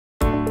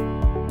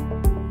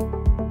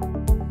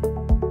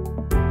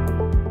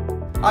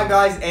Hi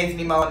guys,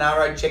 Anthony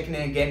Molinaro checking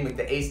in again with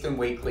the Eastern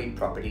Weekly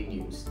Property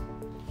News.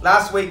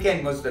 Last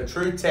weekend was the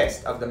true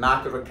test of the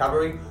market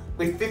recovery,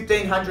 with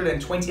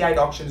 1,528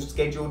 auctions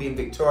scheduled in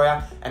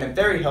Victoria and a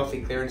very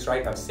healthy clearance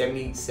rate of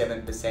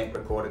 77%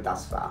 recorded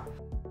thus far.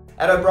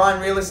 At OBrien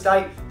Real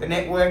Estate, the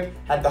network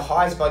had the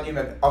highest volume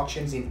of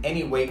auctions in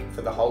any week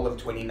for the whole of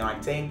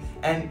 2019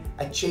 and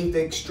achieved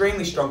an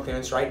extremely strong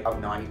clearance rate of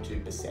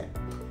 92%.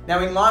 Now,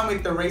 in line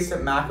with the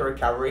recent market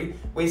recovery,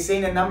 we've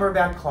seen a number of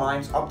our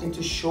clients opting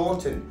to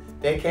shorten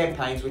their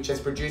campaigns, which has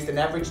produced an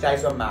average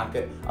days on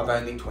market of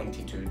only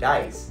 22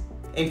 days.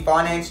 In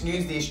finance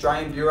news, the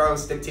Australian Bureau of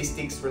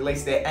Statistics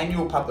released their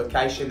annual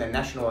publication, the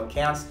National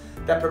Accounts,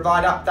 that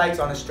provide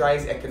updates on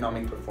Australia's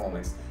economic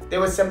performance. There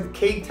were some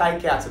key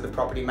takeouts of the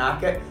property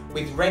market,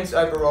 with rents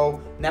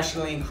overall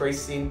nationally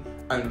increasing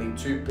only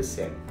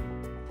 2%.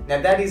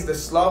 Now, that is the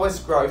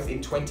slowest growth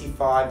in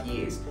 25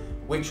 years,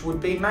 which would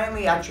be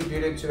mainly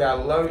attributed to our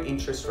low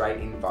interest rate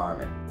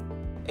environment.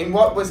 In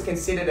what was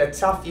considered a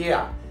tough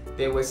year,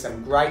 there were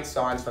some great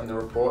signs from the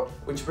report,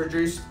 which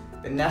produced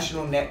the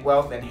national net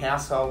wealth and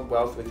household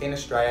wealth within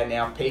Australia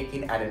now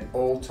peaking at an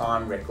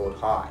all-time record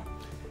high.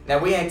 Now,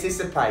 we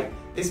anticipate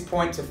this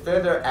point to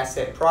further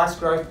asset price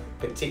growth,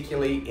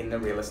 particularly in the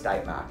real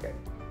estate market.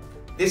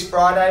 This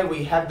Friday,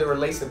 we have the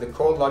release of the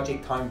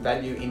CoreLogic Home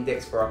Value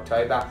Index for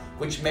October,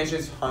 which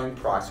measures home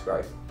price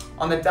growth.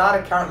 On the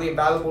data currently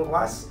available to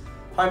us,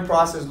 home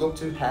prices look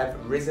to have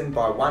risen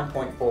by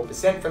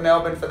 1.4% for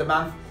Melbourne for the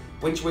month,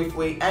 which if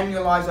we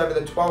annualise over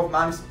the 12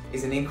 months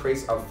is an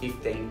increase of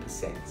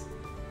 15%.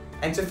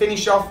 And to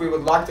finish off, we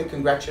would like to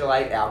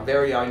congratulate our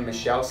very own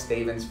Michelle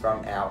Stevens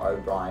from our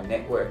OBrien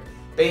network,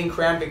 being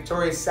crowned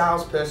Victoria's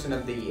Salesperson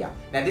of the Year.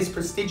 Now, this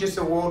prestigious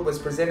award was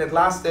presented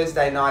last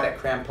Thursday night at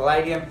Crown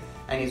Palladium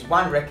and is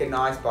one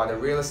recognised by the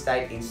Real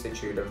Estate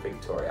Institute of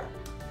Victoria.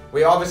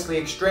 We're obviously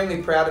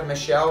extremely proud of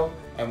Michelle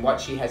and what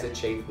she has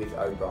achieved with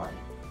OBrien.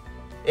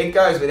 It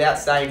goes without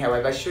saying,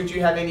 however, should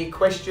you have any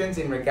questions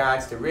in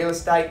regards to real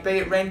estate, be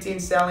it renting,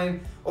 selling,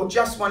 or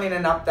just wanting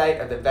an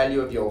update of the value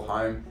of your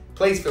home,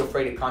 please feel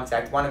free to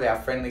contact one of our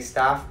friendly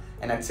staff.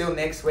 And until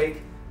next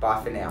week,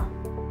 bye for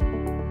now.